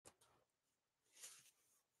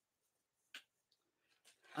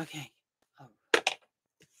Okay. Oh,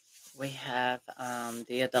 we have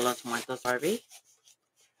Dia de los Muertos Barbie.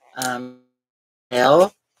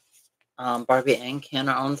 Sale. Barbie and Ken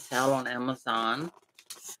are on sale on Amazon.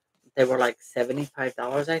 They were like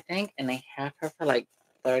 $75, I think, and they have her for like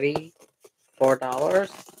 $34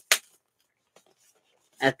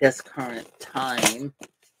 at this current time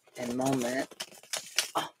and moment.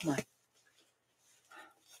 Oh my!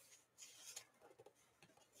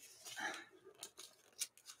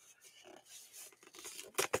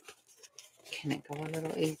 Can it go a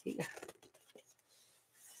little easier?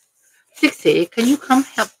 Dixie, can you come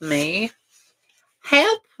help me?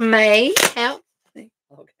 Help me! Help me!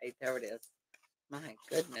 Okay, there it is. My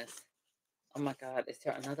goodness. Oh my God, is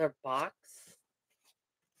there another box?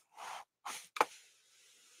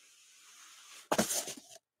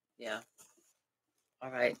 Yeah.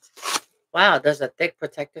 All right. Wow, there's a thick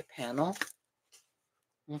protective panel.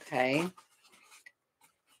 Okay.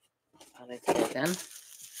 Let's see it then.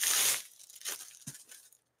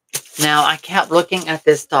 Now, I kept looking at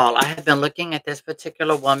this doll. I have been looking at this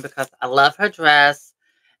particular one because I love her dress.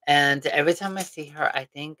 And every time I see her, I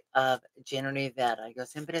think of Jenny Rivera. Yo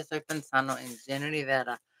siempre estoy pensando en Jenny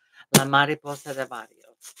Rivera, la mariposa de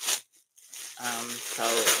barrio. So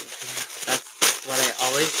yeah, that's what I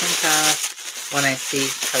always think of when I see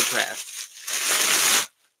her dress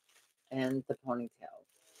and the ponytail.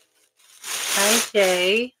 Hi,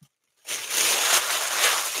 Jay.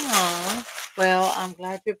 Oh, well, I'm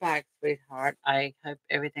glad you're back, sweetheart. I hope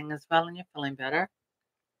everything is well and you're feeling better.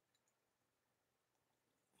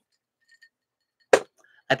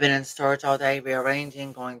 I've been in storage all day,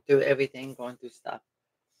 rearranging, going through everything, going through stuff.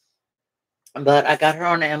 But I got her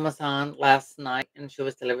on Amazon last night and she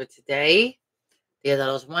was delivered today. Dia de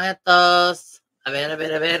los Muertos. A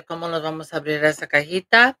ver, cómo nos vamos a abrir esa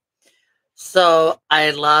cajita. So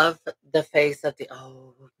I love the face of the,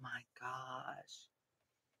 oh my gosh.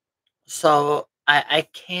 So I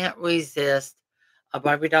can't resist a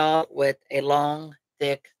Barbie doll with a long,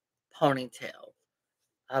 thick ponytail.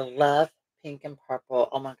 I love pink and purple.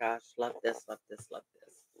 Oh my gosh, love this, love this, love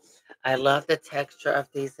this. I love the texture of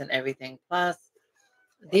these and everything. Plus,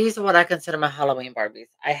 these are what I consider my Halloween Barbies.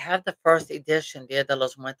 I have the first edition, Dia de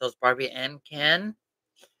los Muertos Barbie and Ken.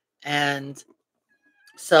 And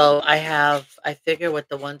so I figure with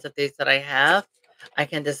the ones of these that I have, I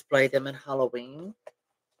can display them in Halloween.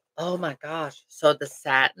 Oh my gosh. So the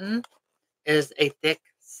satin is a thick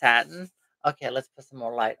satin. Okay, let's put some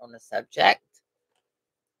more light on the subject.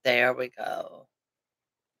 There we go.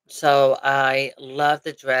 So I love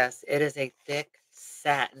the dress. It is a thick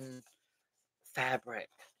satin fabric,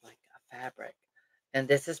 like a fabric. And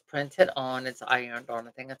this is printed on, it's ironed on.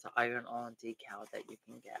 I think it's an iron on decal that you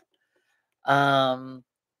can get.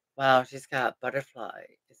 Wow, she's got butterfly.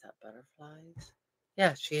 Is that butterflies?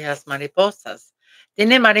 Yeah, she has mariposas.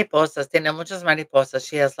 Tiene mariposas, tiene muchas mariposas.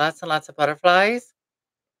 She has lots and lots of butterflies.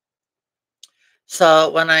 So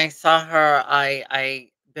when I saw her, I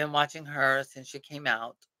been watching her since she came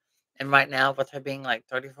out. And right now with her being like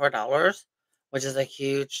 $34, which is a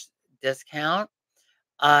huge discount,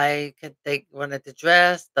 I could think wanted the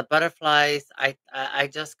dress, the butterflies. I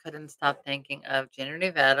just couldn't stop thinking of Jenny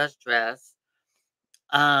Rivera's dress.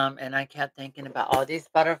 And I kept thinking about all these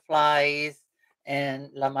butterflies and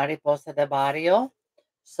La Mariposa de Barrio.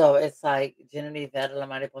 So it's like Jenny Rivera, La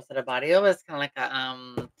Mariposa de Barrio is kind of like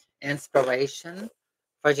a inspiration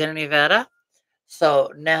for Jenny Rivera.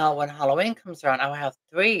 So now when Halloween comes around, I will have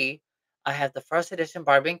three. I have the first edition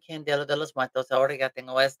Barbie and Ken Dia de los Muertos. I already got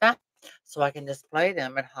tengo esta. So I can display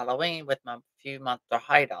them at Halloween with my few Monster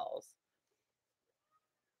High dolls.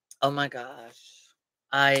 Oh my gosh.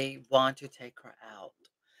 I want to take her out.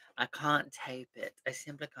 I can't tape it. I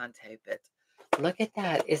simply can't tape it. Look at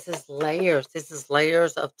that. This is layers. This is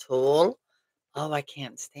layers of tulle. Oh, I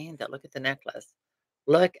can't stand it. Look at the necklace.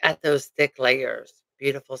 Look at those thick layers.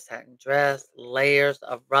 Beautiful satin dress, layers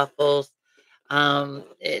of ruffles.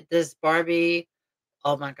 This Barbie.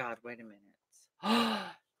 Oh my God! Wait a minute.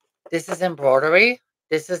 This is embroidery.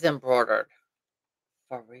 This is embroidered.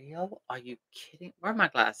 For real? Are you kidding? Where are my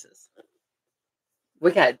glasses? We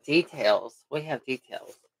got details. We have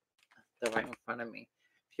details. They're right in front of me.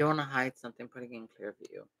 If you want to hide something, put it in clear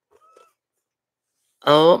view.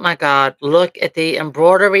 Oh my God. Look at the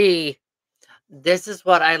embroidery. This is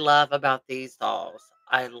what I love about these dolls.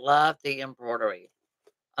 I love the embroidery.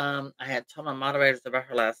 I had told my moderators about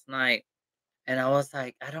her last night, and I was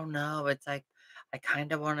like, I don't know. It's like I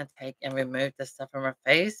kind of want to take and remove the stuff from her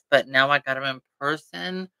face, but now I got her in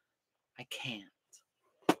person. I can't.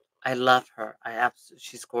 I love her. I absolutely,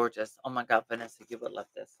 she's gorgeous. Oh my God, Vanessa, you would love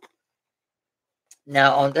this.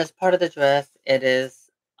 Now, on this part of the dress, it is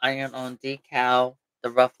iron on decal, the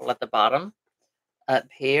ruffle at the bottom. Up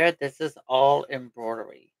here, this is all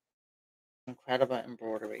embroidery. Incredible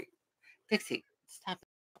embroidery. Pixie, stop it.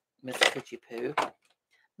 Miss Coochie Poo.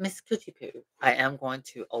 Miss Coochie Poo. I am going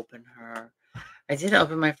to open her. I didn't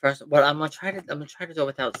open my first. Well, I'm gonna try to do it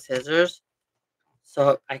without scissors,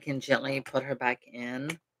 so I can gently put her back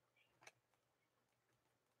in.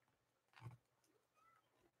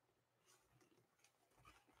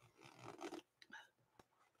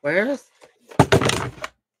 Where's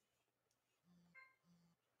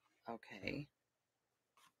okay?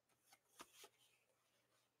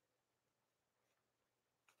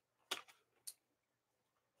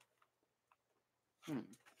 Hmm.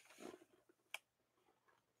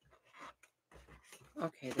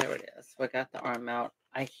 Okay, there it is. We got the arm out.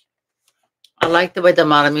 I like the way the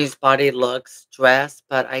Matamu's body looks dressed,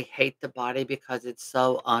 but I hate the body because it's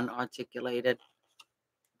so unarticulated.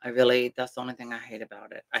 That's the only thing I hate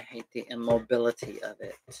about it. I hate the immobility of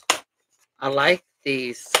it. I like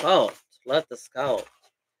the sculpt. Love the sculpt.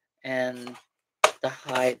 And the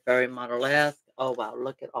height, very model-esque. Oh, wow.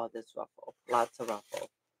 Look at all this ruffle. Lots of ruffle.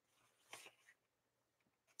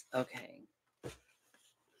 Okay.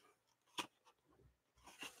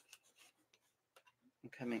 I'm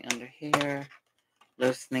coming under here,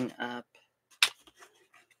 loosening up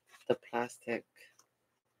the plastic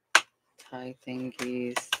tie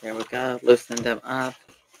thingies. There we go. Loosening them up.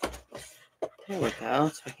 There we go.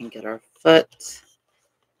 So we can get our foot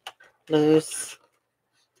loose.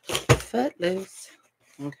 Foot loose.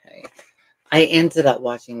 Okay. I ended up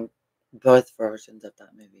watching both versions of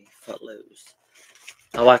that movie, Footloose.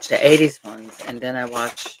 I watched the 80s ones, and then I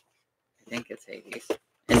think it's 80s,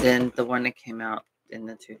 and then the one that came out in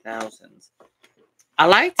the 2000s. I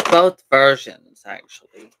liked both versions,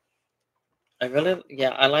 actually. I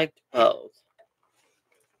liked both.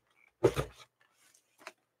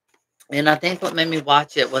 And I think what made me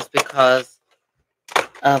watch it was because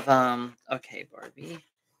of, okay, Barbie,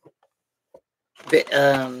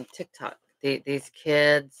 TikTok. These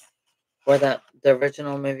kids, where the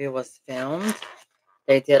original movie was filmed,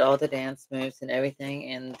 they did all the dance moves and everything,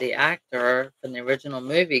 and the actor from the original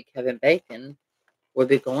movie, Kevin Bacon, would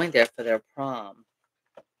be going there for their prom.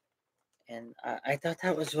 And I thought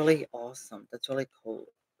that was really awesome. That's really cool.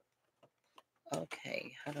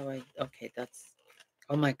 Okay, how do I? Okay, that's.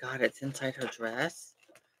 Oh my God, it's inside her dress.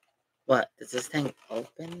 What? Does this thing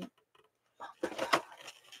open? Oh my God,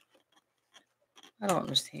 I don't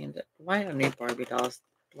understand it. Why do new Barbie dolls?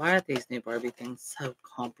 Why are these new Barbie things so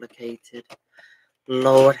complicated?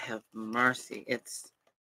 Lord have mercy. It's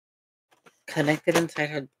connected inside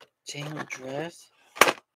her jam dress.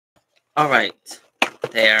 All right,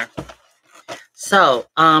 there. So,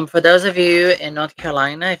 for those of you in North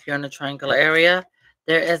Carolina, if you're in the Triangle area,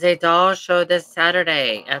 there is a doll show this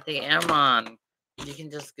Saturday at the Airmont. You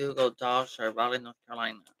can just Google doll show Raleigh, North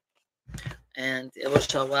Carolina, and it will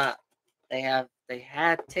show up. They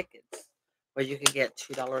had tickets where you could get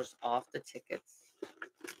 $2 off the tickets.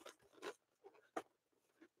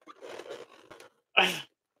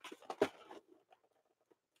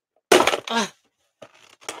 Oh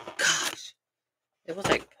gosh, it was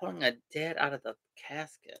like pulling a dead out of the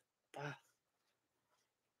casket. Ah.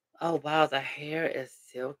 Oh wow, the hair is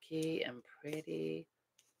silky and pretty.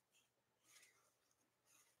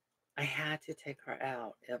 I had to take her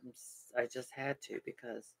out. I just had to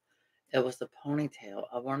because it was a ponytail.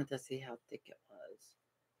 I wanted to see how thick it was.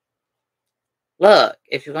 Look,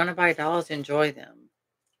 if you're gonna buy dolls, enjoy them.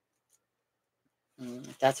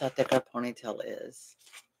 That's how thick her ponytail is.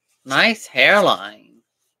 Nice hairline.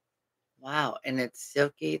 Wow, and it's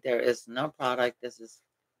silky. There is no product. This is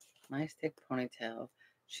nice thick ponytail.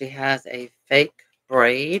 She has a fake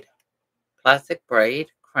braid, plastic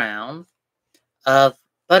braid crown of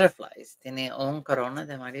butterflies. Tiene un corona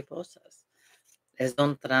de mariposas. Es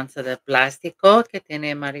un trance de plástico que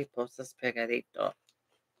tiene mariposas pegadito.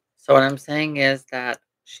 So what I'm saying is that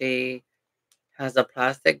she has a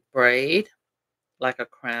plastic braid, like a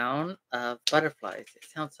crown of butterflies. It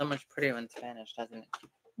sounds so much prettier in Spanish, doesn't it?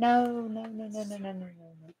 No, no, no, no, no, no, no,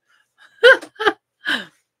 no.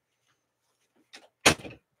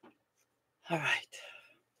 All right.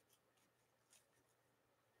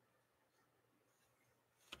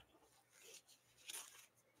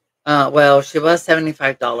 Well, she was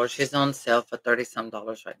 $75. She's on sale for 30 some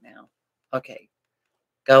dollars right now. Okay.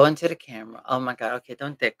 Go into the camera. Oh my God. Okay,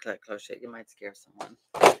 don't get close shit. You might scare someone.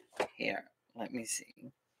 Here, let me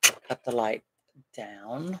see. Cut the light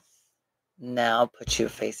down. Now put your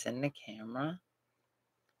face in the camera.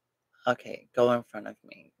 Okay, go in front of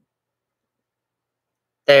me.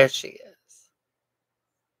 There she is.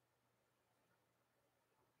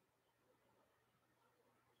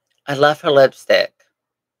 I love her lipstick.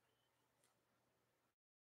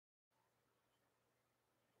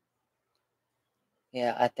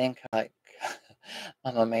 Yeah, I think like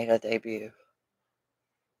Mama made her debut.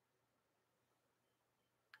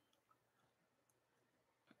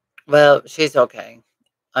 Well, she's okay.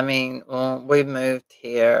 I mean, when we moved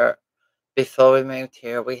here, before we moved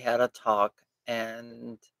here, we had a talk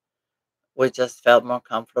and we just felt more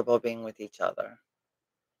comfortable being with each other.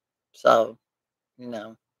 So, you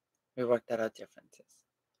know, we worked out our differences.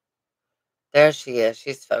 There she is.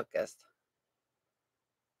 She's focused.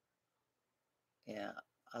 Yeah,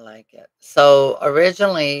 I like it. So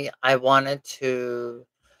originally I wanted to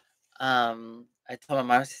I told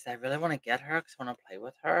my mom, she said, I really want to get her because I want to play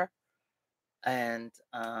with her. And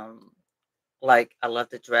like I love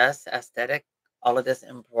the dress aesthetic, all of this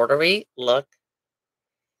embroidery. Look,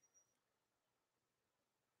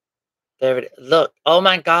 there it is. Look. Oh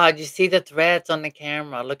my God, you see the threads on the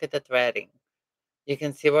camera. Look at the threading. You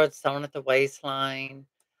can see where it's sewn at the waistline.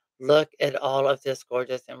 Look at all of this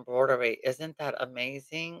gorgeous embroidery. Isn't that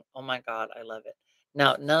amazing? Oh my God, I love it.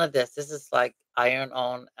 Now, none of this. This is like iron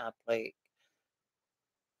on applique.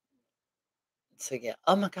 So yeah.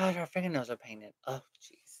 Oh my God, her fingernails are painted. Oh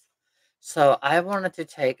jeez. So I wanted to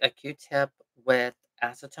take a Q-tip with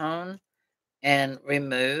acetone and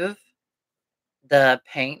remove the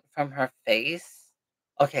paint from her face.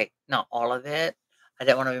 Okay, not all of it. I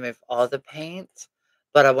didn't want to remove all the paint,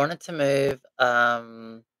 but I wanted to move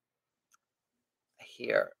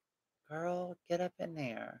here. Girl, get up in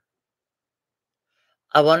there.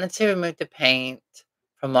 I wanted to remove the paint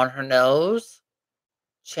from on her nose,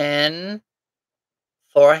 chin,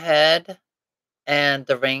 forehead, and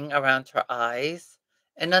the ring around her eyes.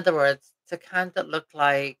 In other words, to kind of look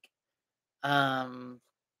like um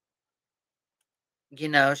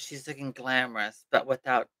she's looking glamorous, but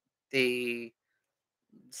without the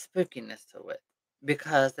spookiness to it.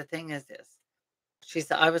 Because the thing is this,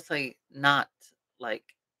 she's obviously not like,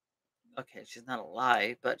 okay, she's not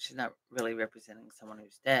alive, but she's not really representing someone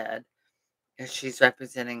who's dead. And she's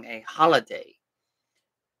representing a holiday.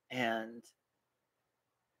 And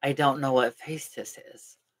I don't know what face this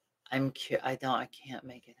is. I can't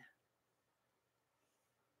make it,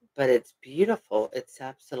 but it's beautiful. It's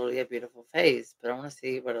absolutely a beautiful face, but I want to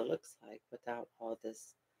see what it looks like without all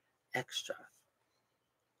this extra.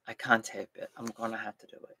 I can't tape it. I'm gonna have to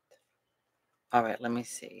do it. All right, let me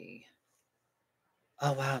see.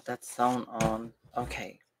 Oh wow, that's sewn on.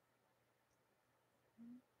 Okay.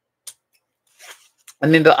 I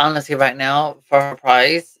mean, but honestly, right now, for her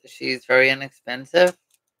price, she's very inexpensive.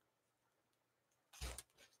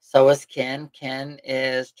 So is Ken. Ken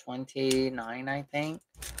is 29, I think.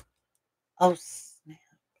 Oh snap.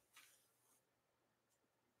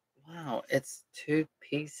 Wow, it's two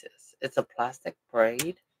pieces. It's a plastic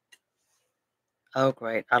braid. Oh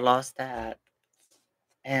great, I lost that.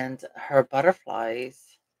 And her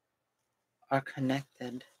butterflies are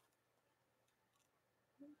connected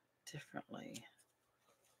differently.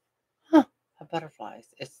 Huh, her butterflies.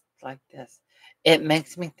 It's like this. It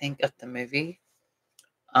makes me think of the movie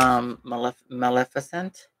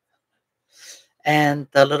Maleficent. And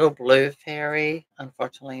the little blue fairy,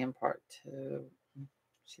 unfortunately, in part two,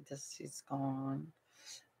 she's gone.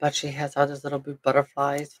 But she has all those little blue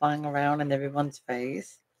butterflies flying around in everyone's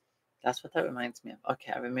face. That's what that reminds me of.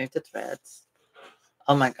 Okay, I removed the threads.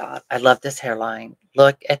 Oh my God, I love this hairline.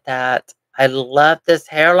 Look at that. I love this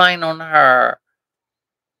hairline on her.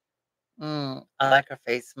 I like her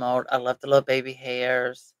face mold. I love the little baby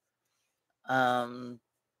hairs. Um,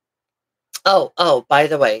 oh, by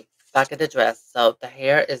the way, back of the dress. So the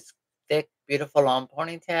hair is thick, beautiful long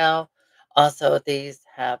ponytail. Also, these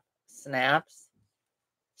have snaps.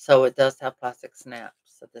 So it does have plastic snaps.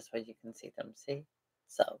 So this way you can see them. See?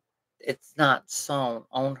 So it's not sewn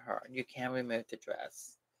on her. You can't remove the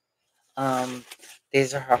dress. Um,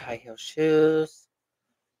 these are her high heel shoes.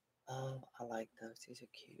 Oh, I like those. These are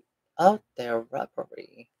cute. Oh, they're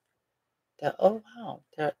rubbery. Oh wow,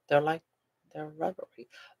 they're rubbery.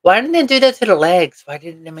 Why didn't they do that to the legs? Why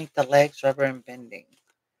didn't they make the legs rubber and bending?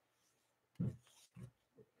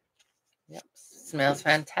 Yep, smells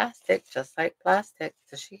fantastic, just like plastic.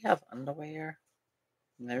 Does she have underwear?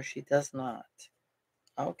 No, she does not.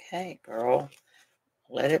 Okay, girl,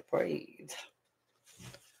 let it breathe.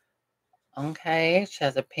 Okay, she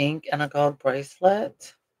has a pink and a gold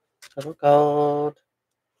bracelet, little gold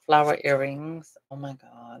flower earrings. Oh my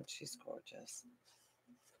God, she's gorgeous.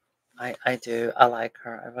 I do. I like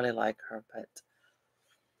her. I really like her, but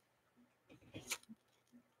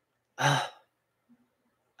uh,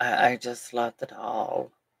 I just loved it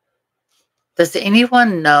all. Does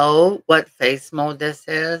anyone know what face mold this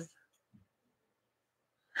is?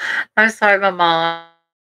 I'm sorry, my mom.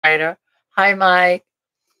 Writer. Hi, Mike.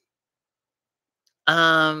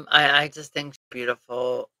 I just think she's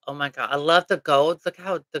beautiful. Oh my god, I love the gold. Look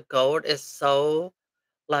how the gold is so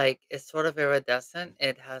like it's sort of iridescent.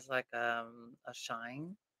 It has like a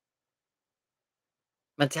shine.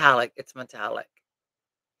 Metallic. It's metallic.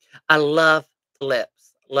 I love the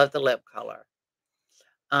lips. Love the lip color.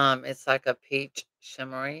 It's like a peach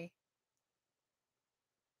shimmery.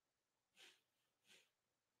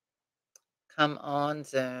 Come on,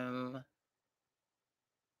 Zoom.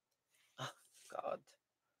 Oh God.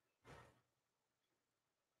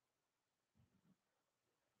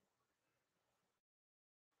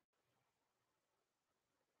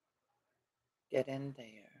 Get in there.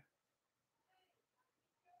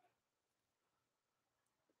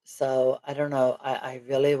 So I don't know. I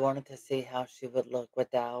really wanted to see how she would look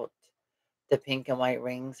without the pink and white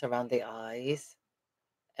rings around the eyes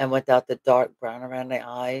and without the dark brown around the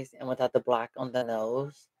eyes and without the black on the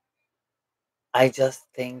nose. I just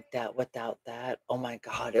think that without that, oh my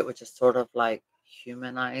God, it would just sort of like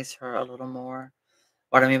humanize her a little more.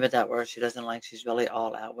 What I mean by that word, she doesn't like, she's really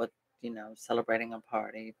all out with, celebrating a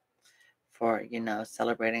party for,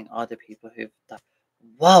 celebrating all the people who've done.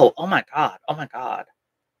 Whoa, oh my God, oh my God.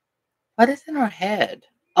 What is in her head?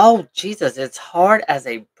 Oh, Jesus, it's hard as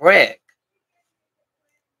a brick.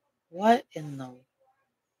 What in the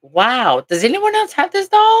wow? Does anyone else have this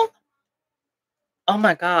doll? Oh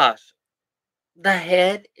my gosh. The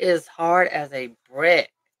head is hard as a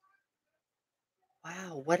brick.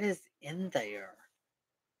 Wow, what is in there?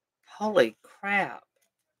 Holy crap.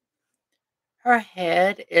 Her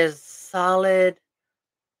head is solid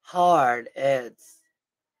hard. It's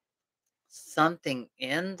something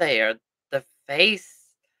in there. The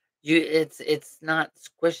face, it's not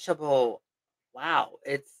squishable. Wow,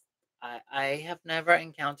 I have never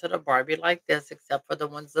encountered a Barbie like this except for the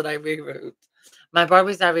ones that I reroute. My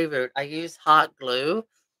Barbies I reroute. I use hot glue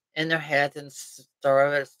in their heads and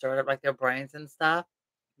stir it up like their brains and stuff.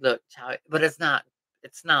 Look, child, but it's not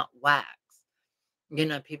wax.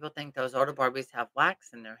 People think those older Barbies have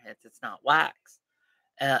wax in their heads. It's not wax.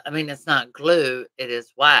 I mean, it's not glue, it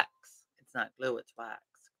is wax. It's not glue, it's wax.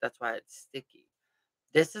 That's why it's sticky.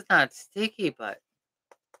 This is not sticky, but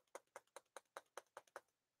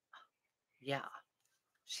yeah,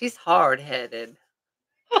 she's hard-headed.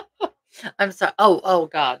 I'm sorry. Oh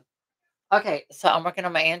God. Okay, so I'm working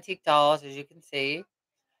on my antique dolls, as you can see.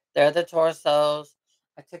 They're the torsos.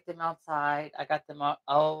 I took them outside. I got them out.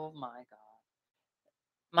 Oh my God.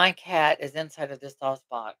 My cat is inside of this doll's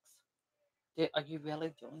box. Are you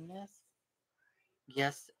really doing this?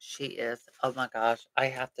 Yes, she is. Oh my gosh.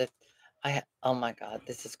 Oh my God,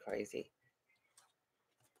 this is crazy.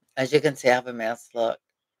 As you can see, I have a mess. Look,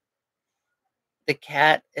 the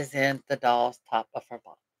cat is in the doll's top of her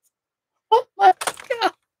box. Oh my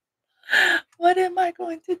God. What am I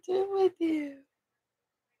going to do with you?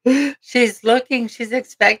 She's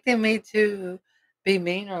expecting me to be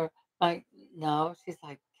mean or like, no, she's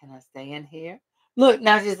like, can I stay in here? Look,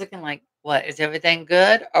 now she's looking like, what? Is everything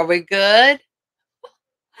good? Are we good?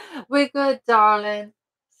 We good, darling.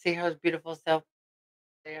 See her beautiful self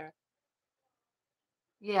there?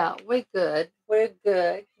 Yeah, we're good. We're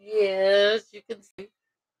good. Yes, you can see.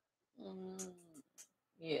 Mm,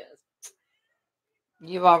 yes.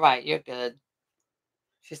 You all right. You're good.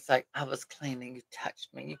 She's like, I was cleaning. You touched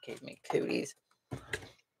me. You gave me cooties.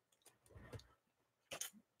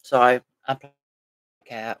 So I play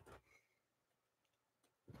cat.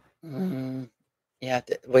 Mm, yeah,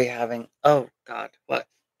 we're having. Oh God, what?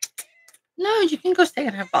 No, you can go stay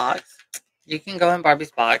in her box. You can go in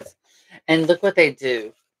Barbie's box, and look what they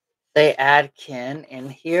do. They add Ken in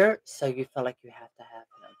here, so you feel like you have to have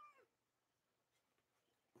him.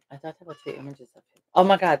 I thought there were two images of him. Oh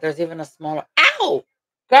my God, there's even a smaller. Ow,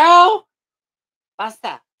 girl,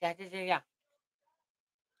 basta. Yeah, yeah, yeah, yeah.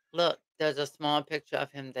 Look, there's a small picture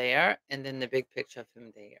of him there, and then the big picture of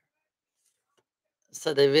him there.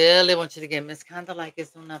 So they really want you to get Miss Kinda like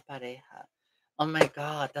it's una pareja. Oh my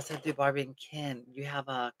God, that's like do Barbie and Ken. You have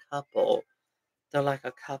a couple. They're like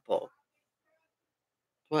a couple.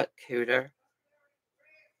 What cooter?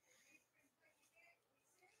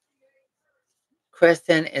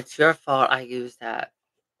 Kristen, it's your fault I used that.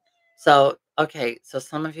 So, okay, so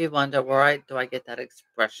some of you wonder where I get that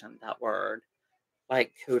expression, that word,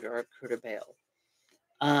 like cooter or cooter bale.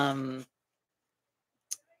 Um,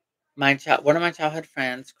 one of my childhood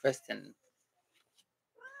friends, Kristen,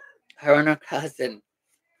 her and her cousin,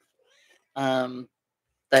 um,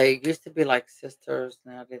 they used to be like sisters.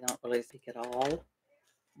 Now they don't really speak at all.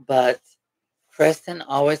 But Kristen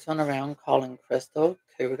always went around calling Crystal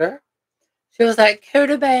Cooter. She was like,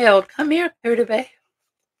 Cutie Belle, come here, Cutie Belle.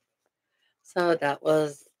 So that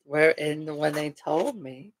was where, and when they told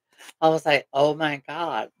me, I was like, oh my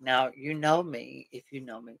God. Now, you know me. If you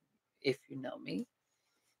know me,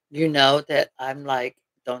 you know that I'm like,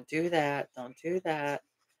 don't do that. Don't do that.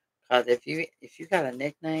 Because if you got a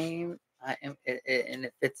nickname, and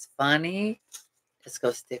if it's funny, it's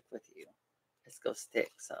gonna stick with you. It's gonna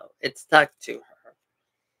stick. So it stuck to her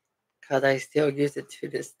because I still use it to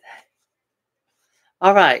this day.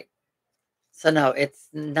 All right. So no, it's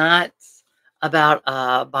not about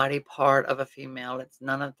a body part of a female. It's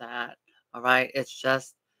none of that. All right. It's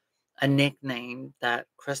just a nickname that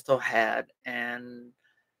Crystal had, and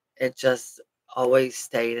it just always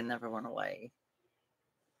stayed and never went away.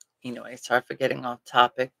 Anyway, sorry for getting off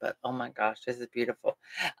topic, but oh my gosh, this is beautiful.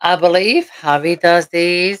 I believe Javi does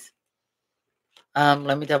these.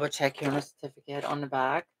 Let me double check here on the certificate on the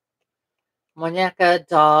back. Muñeca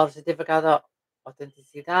doll, certificado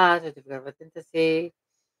autenticidad, certificado de autenticidad.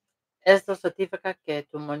 Esto certifica que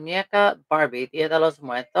tu muñeca Barbie, Día de los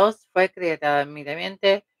Muertos, fue creada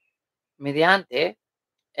mediante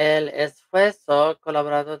el esfuerzo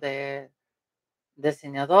colaborado de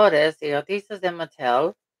diseñadores y artistas de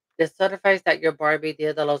Mattel. This certifies that your Barbie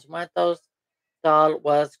Dia de los Muertos doll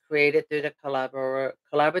was created through the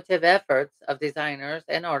collaborative efforts of designers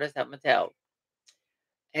and artists at Mattel.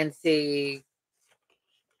 And see,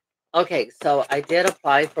 okay, so I did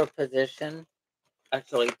apply for a position,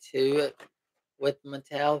 actually two, with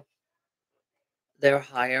Mattel. They're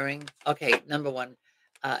hiring. Okay, number one,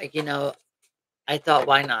 you know, I thought,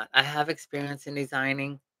 why not? I have experience in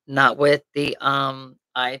designing, not with the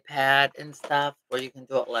iPad and stuff where you can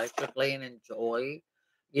do it electrically and enjoy,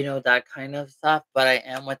 that kind of stuff. But I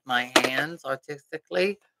am with my hands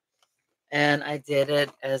artistically, and I did it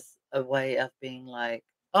as a way of being like,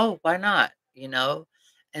 oh, why not?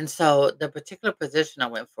 And so the particular position I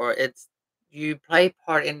went for, it's you play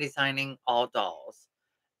part in designing all dolls.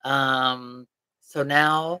 So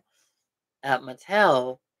now at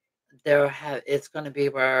Mattel, it's going to be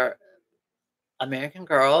where American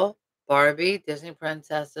Girl, Barbie, Disney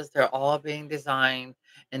princesses, they're all being designed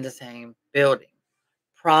in the same building.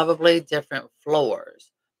 Probably different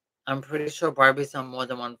floors. I'm pretty sure Barbie's on more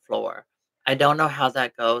than one floor. I don't know how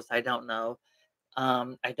that goes. I don't know.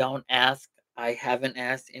 I don't ask. I haven't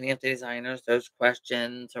asked any of the designers those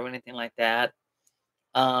questions or anything like that.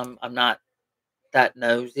 I'm not that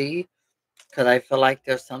nosy because I feel like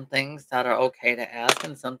there's some things that are okay to ask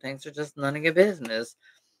and some things are just none of your business.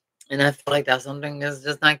 And I feel like that's something that's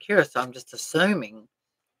just not curious. So I'm just assuming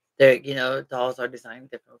that, dolls are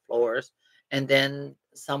designed different floors. And then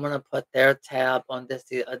someone will put their tab on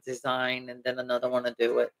a design and then another one to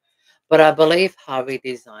do it. But I believe Javi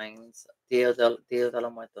designs Dia de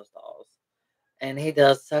los Muertos dolls. And he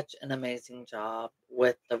does such an amazing job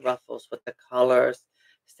with the ruffles, with the colors,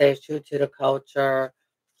 stays true to the culture.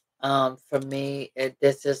 For me,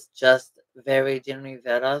 this is just very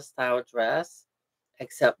Genoveva style dress,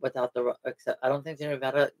 except without except I don't think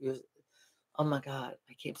Genoveva use. Oh my God,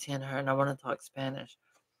 I keep seeing her, and I want to talk Spanish,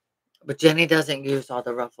 but Jenny doesn't use all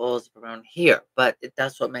the ruffles around here. But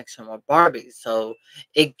that's what makes her more Barbie. So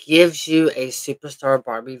it gives you a superstar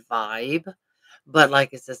Barbie vibe, but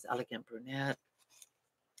like it's this elegant brunette.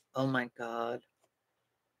 Oh my God.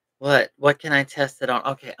 What can I test it on?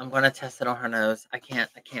 Okay, I'm gonna test it on her nose. I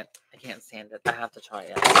can't stand it. I have to try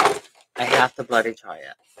it. I have to bloody try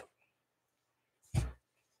it.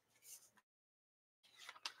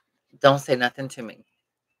 Don't say nothing to me.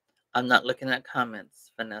 I'm not looking at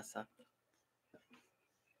comments, Vanessa.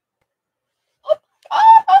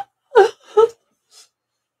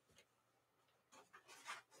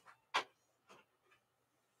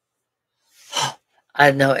 I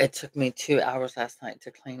know it took me 2 hours last night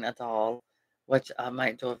to clean a doll, which I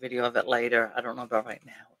might do a video of it later. I don't know about right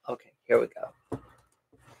now. Okay, here we go.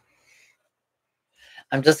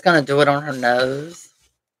 I'm just gonna do it on her nose.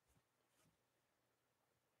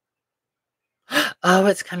 Oh,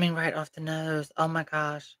 it's coming right off the nose. Oh my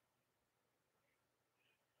gosh.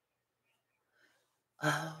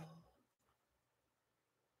 Oh.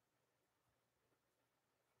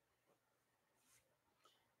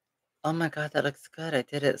 Oh my God, that looks good. I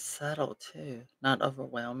did it subtle too, not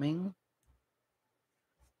overwhelming.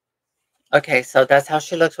 Okay, so that's how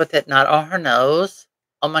she looks with it, not on her nose.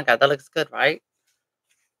 Oh my God, that looks good, right?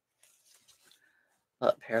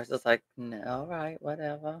 But Paris is like, no, all right,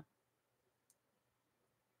 whatever.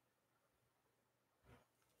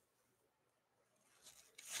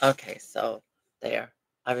 Okay, so there.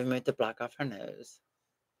 I removed the block off her nose.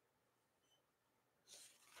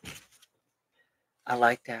 I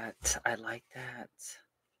like that. I like that.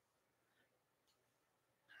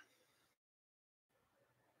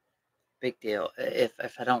 big deal.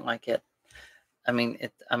 If I don't like it, I mean,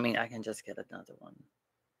 I can just get another one.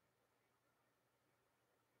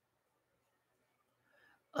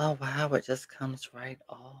 Oh, wow, it just comes right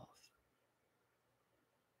off.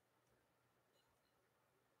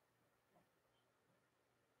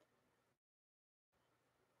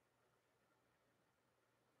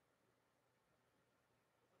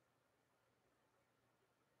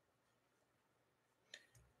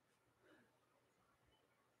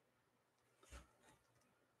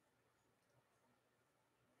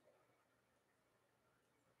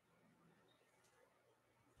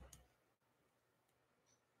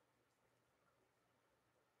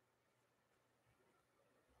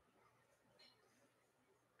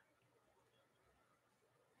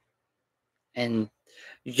 And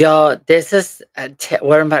y'all, this is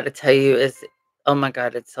what I'm about to tell you is, oh my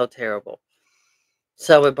God, it's so terrible.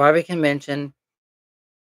 So at Barbie Convention,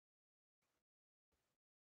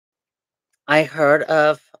 I heard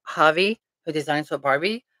of Javi, who designs for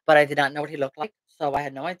Barbie, but I did not know what he looked like. So I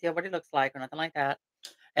had no idea what he looks like or nothing like that.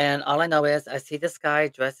 And all I know is I see this guy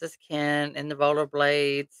dressed as Ken in the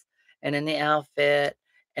rollerblades and in the outfit.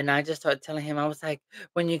 And I just started telling him, I was like,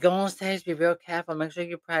 when you go on stage, be real careful. Make sure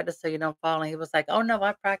you practice so you don't fall. And he was like, oh no,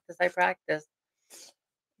 I practice. I practice.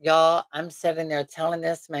 Y'all, I'm sitting there telling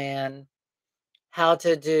this man how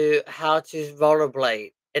to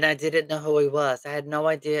rollerblade, and I didn't know who he was. I had no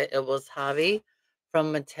idea it was Javi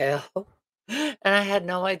from Mattel, and I had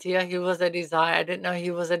no idea he was a designer. I didn't know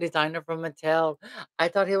he was a designer from Mattel. I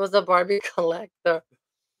thought he was a Barbie collector.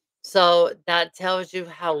 So that tells you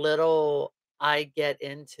how little I get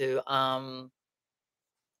into.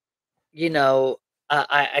 You know,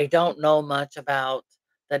 I don't know much about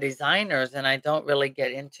the designers, and I don't really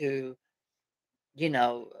get into, you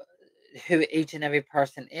know, who each and every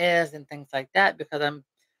person is and things like that because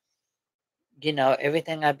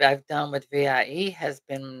everything I've done with VIE has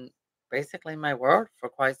been basically my world for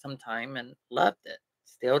quite some time and loved it,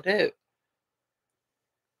 still do.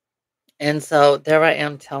 And so there I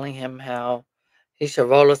am telling him how he should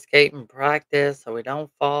roller skate and practice so we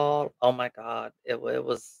don't fall. Oh my God, it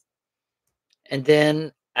was. And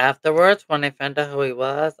then afterwards, when I found out who he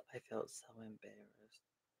was, I felt so embarrassed.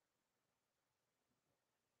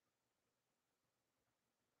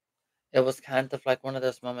 It was kind of like one of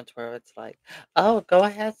those moments where it's like, "Oh, go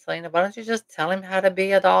ahead, Selena. Why don't you just tell him how to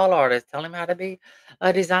be a doll artist? Tell him how to be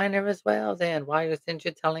a designer as well then. Why isn't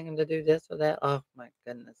you telling him to do this or that?" Oh my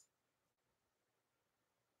goodness.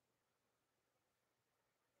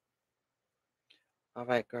 All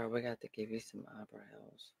right, girl, we got to give you some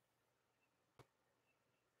eyebrows.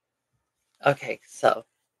 Okay, so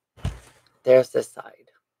there's this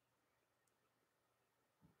side.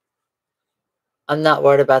 I'm not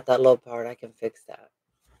worried about that little part. I can fix that.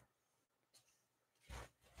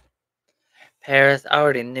 Paris, I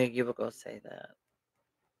already knew you were going to say that.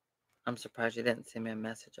 I'm surprised you didn't send me a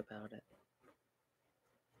message about it.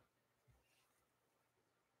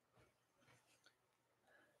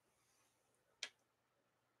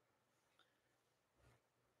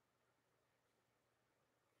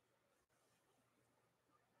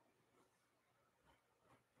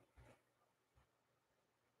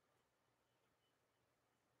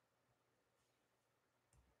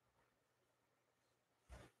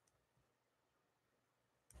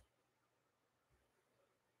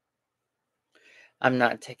 I'm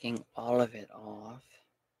not taking all of it off.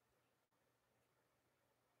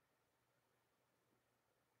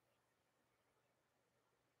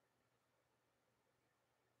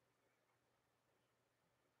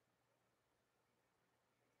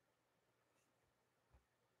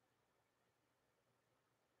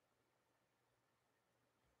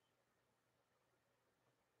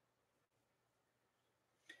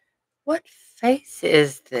 What face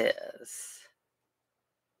is this?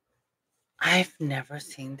 I've never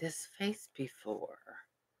seen this face before.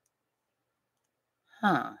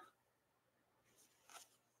 Huh.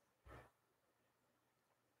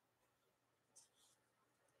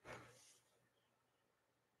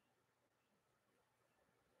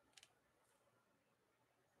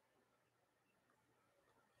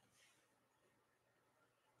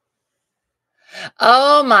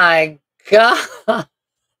 Oh my god.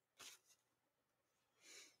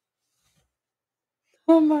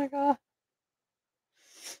 Oh my god.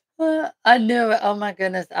 I knew it. Oh my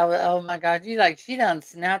goodness. Oh my god. She done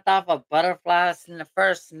snapped off a butterfly in the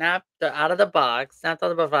first snapped her out of the box, snapped off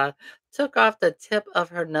the butterfly, took off the tip of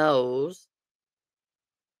her nose.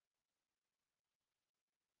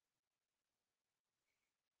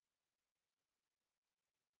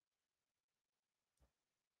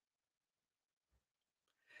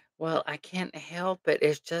 Well, I can't help it.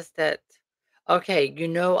 It's just that, okay,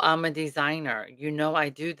 I'm a designer. I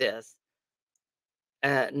do this,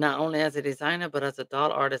 not only as a designer, but as a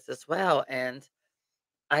doll artist as well. And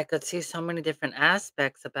I could see so many different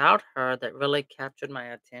aspects about her that really captured my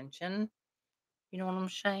attention. You know what I'm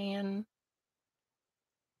saying?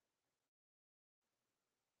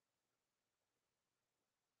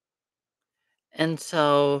 And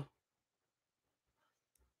so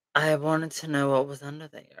I wanted to know what was under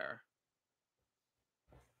there.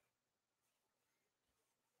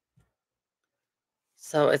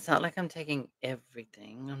 So it's not like I'm taking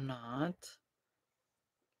everything. I'm not.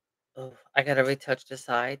 Oh, I gotta retouch the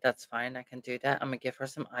side. That's fine. I can do that. I'm gonna give her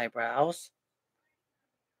some eyebrows.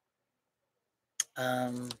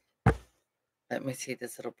 Um, Let me see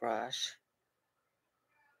this little brush.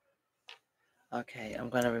 Okay, I'm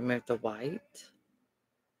gonna remove the white.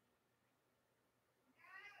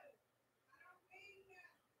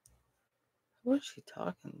 Who is she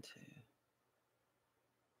talking to?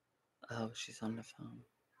 Oh, she's on the phone.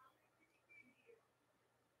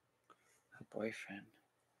 Her boyfriend.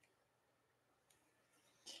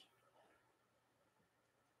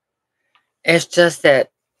 It's just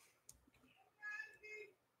that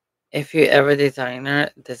if you ever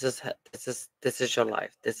designer, this is your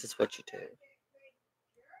life. This is what you do.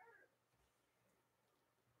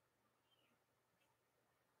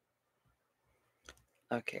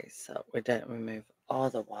 Okay, so we didn't remove all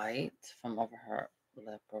the white from over her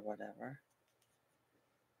lip or whatever.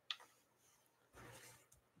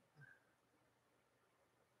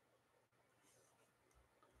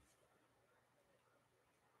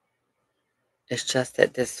 It's just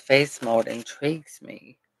that this face mold intrigues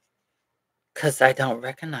me because I don't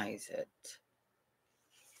recognize it.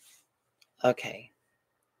 Okay,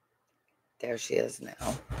 there she is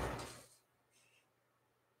now.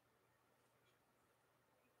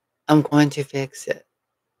 I'm going to fix it.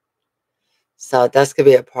 So that's gonna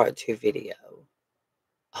be a part 2 video.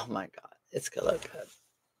 Oh my god, it's gonna look good.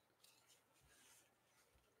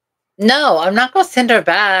 No, I'm not gonna send her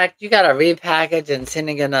back. You gotta repackage and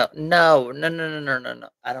sending it up. No, no, no, no, no, no, no.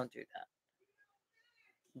 I don't do that.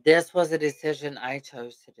 This was a decision I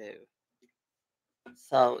chose to do.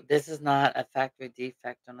 So this is not a factory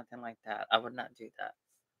defect or nothing like that. I would not do that.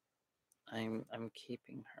 I'm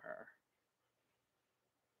keeping her.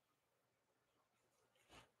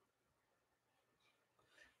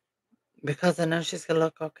 Because I know she's gonna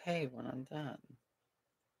look okay when I'm done.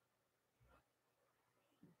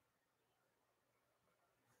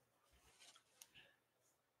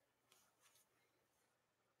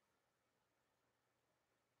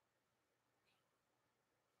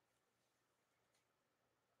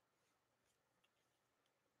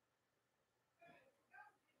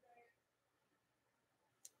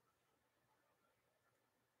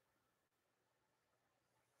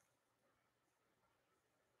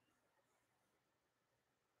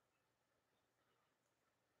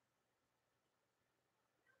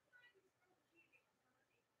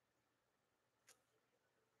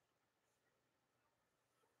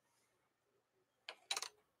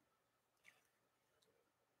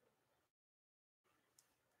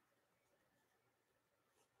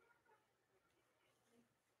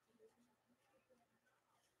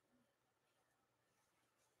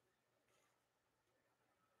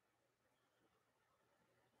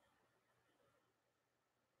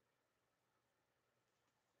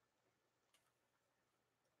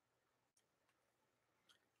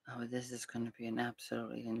 Oh, this is gonna be an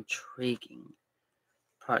absolutely intriguing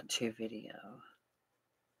part 2 video.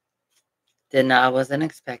 Then I wasn't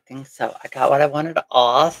expecting, so I got what I wanted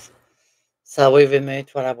off. So we removed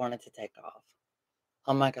what I wanted to take off.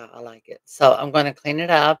 Oh my god, I like it. So I'm gonna clean it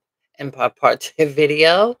up in part 2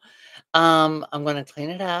 video. I'm gonna clean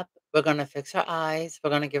it up. We're gonna fix her eyes. We're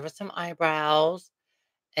gonna give her some eyebrows.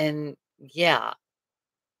 And yeah,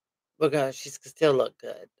 she's gonna still look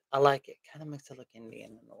good. I like it. Kind of makes her look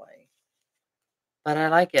Indian in a way. But I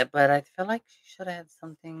like it. But I feel like she should have had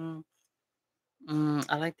something.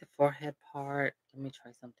 I like the forehead part. Let me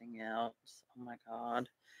try something else. Oh my god.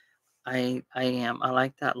 I am. I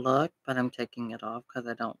like that look, but I'm taking it off because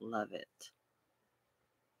I don't love it.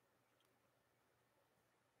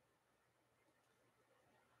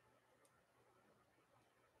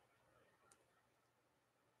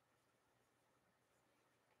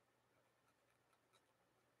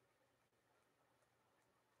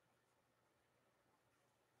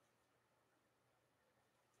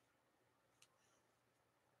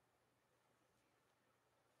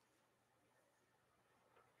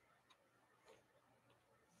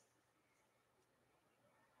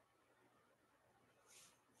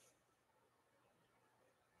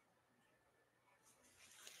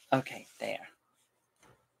 Okay, there.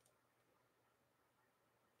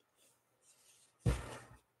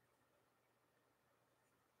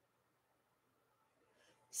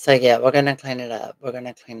 So yeah, we're gonna clean it up. We're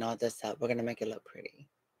gonna clean all this up. We're gonna make it look pretty.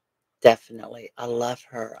 Definitely. I love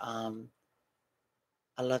her.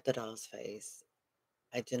 I love the doll's face.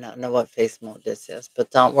 I do not know what face mode this is,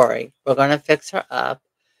 but don't worry. We're gonna fix her up.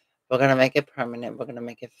 We're gonna make it permanent. We're gonna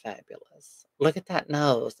make it fabulous. Look at that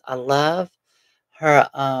nose. I love her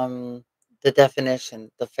the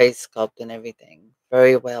definition, the face sculpt and everything.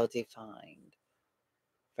 Very well defined.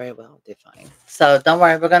 Very well defined. So don't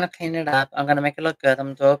worry, we're gonna clean it up. I'm gonna make it look good.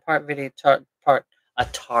 I'm gonna do a part video part a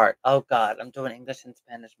tart. Oh God, I'm doing English and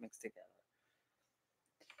Spanish mixed together.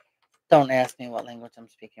 Don't ask me what language I'm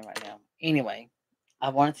speaking right now. Anyway, I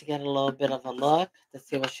wanted to get a little bit of a look to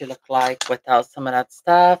see what she looked like without some of that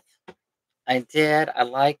stuff. I did. I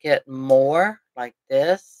like it more like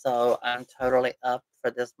this, so I'm totally up for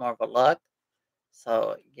this more of a look.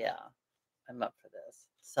 So yeah, I'm up for this.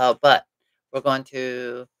 So, but we're going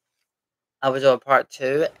to. I will do a part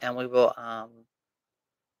two, and we will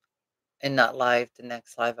in that live, the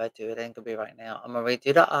next live I do, it ain't gonna be right now. I'm gonna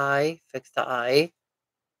redo the eye, fix the eye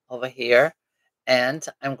over here, and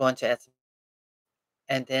I'm going to add some,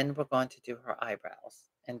 and then we're going to do her eyebrows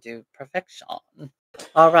and do perfection.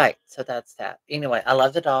 All right, so that's that. Anyway, I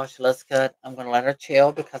love the doll. She looks good. I'm gonna let her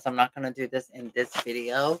chill because I'm not gonna do this in this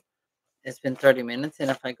video. It's been 30 minutes,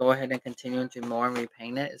 and if I go ahead and continue and do more and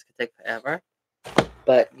repaint it, it's gonna take forever.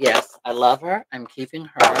 But yes, I love her. I'm keeping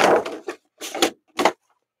her.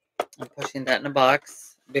 I'm pushing that in a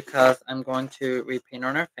box because I'm going to repaint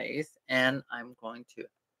on her face and I'm going to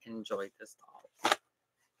enjoy this doll.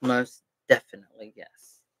 Most definitely,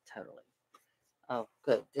 yes. Totally. Oh,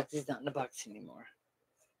 good. This is not in the box anymore.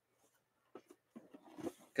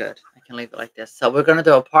 Good. I can leave it like this. So we're going to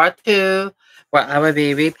do a part two where I will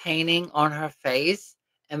be repainting on her face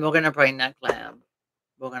and we're going to bring that glam.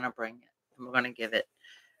 We're going to bring it and we're going to give it.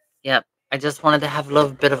 Yep. I just wanted to have a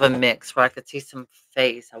little bit of a mix where I could see some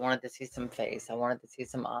face. I wanted to see some face. I wanted to see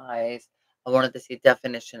some eyes. I wanted to see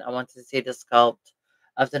definition. I wanted to see the sculpt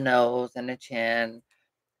of the nose and the chin.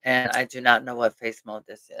 And I do not know what face mode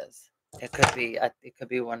this is. It could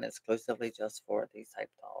be one exclusively just for these type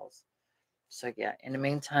dolls. So yeah, in the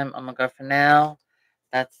meantime, I'm gonna go for now.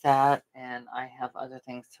 That's that. And I have other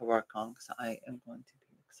things to work on because I am going to be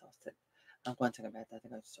exhausted. I'm going to go bed. I have to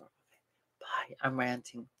go to the store. Bye. I'm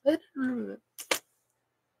ranting.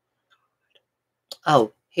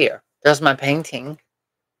 Oh, here. There's my painting.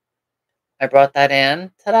 I brought that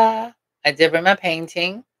in. Ta-da! I did bring my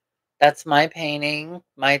painting. That's my painting,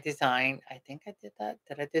 my design. I think I did that.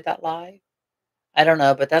 Did I do that live? I don't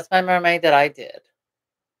know, but that's my mermaid that I did.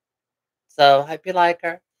 So, hope you like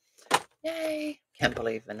her. Yay! Can't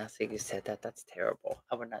believe, Vanessa, you said that. That's terrible.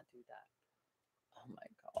 I would not do that. Oh my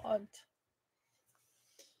God.